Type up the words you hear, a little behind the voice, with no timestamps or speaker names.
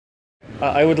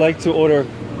I would like to order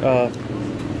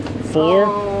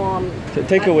 4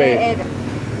 take away.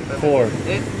 4.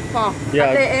 4.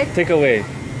 Yeah, take away.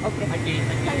 Okay.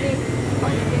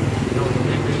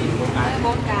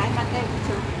 4 cái pate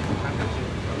sứ.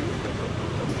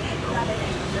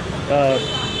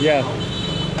 Yeah.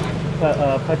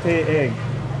 Pate egg.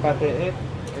 Pate egg.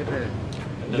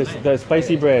 The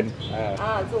spicy bread.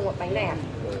 Dùng một bánh này à?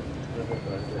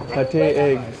 Pate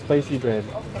egg spicy bread.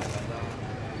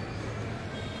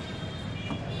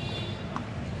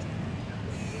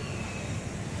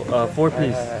 4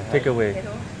 piece take away.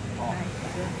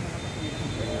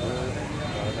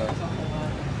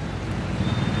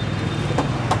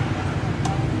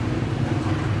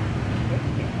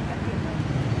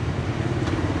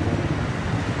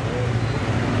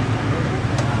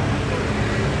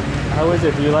 How is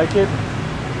it? Do you like it?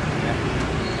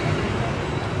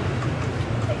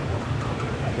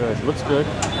 Good. Looks good.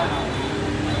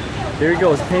 There he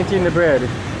goes, painting the bread.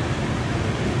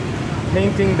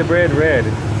 Painting the bread red.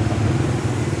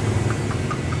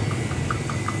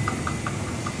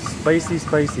 Spicy,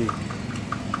 spicy.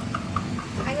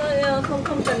 Anh ơi, không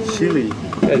cần Chili.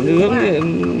 Cả nướng thì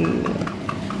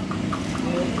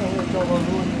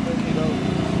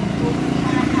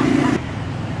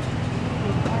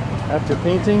After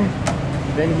painting,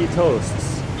 then he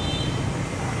toasts.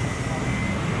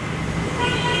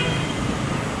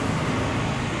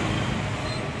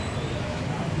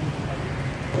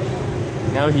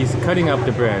 Now he's cutting up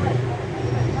the bread,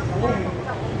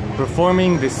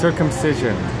 performing the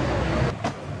circumcision.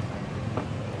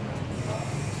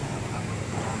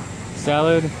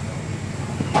 Salad,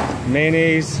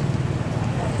 mayonnaise,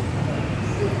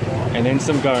 and then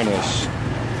some garnish.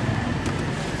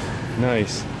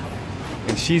 Nice.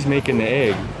 And she's making the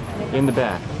egg in the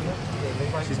back.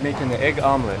 She's making the egg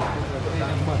omelette.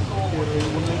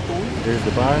 There's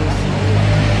the buns.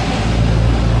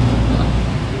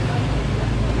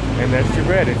 And that's your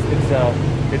bread.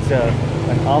 It's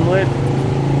an omelette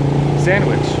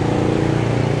sandwich.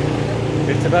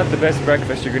 It's about the best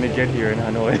breakfast you're gonna get here in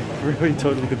Hanoi. Really,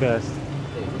 totally the best.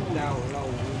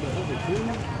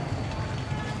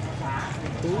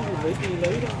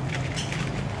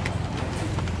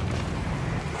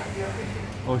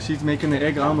 Oh, she's making the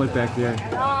egg omelet back there.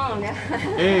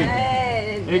 Egg.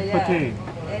 Egg pate.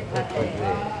 Egg pate.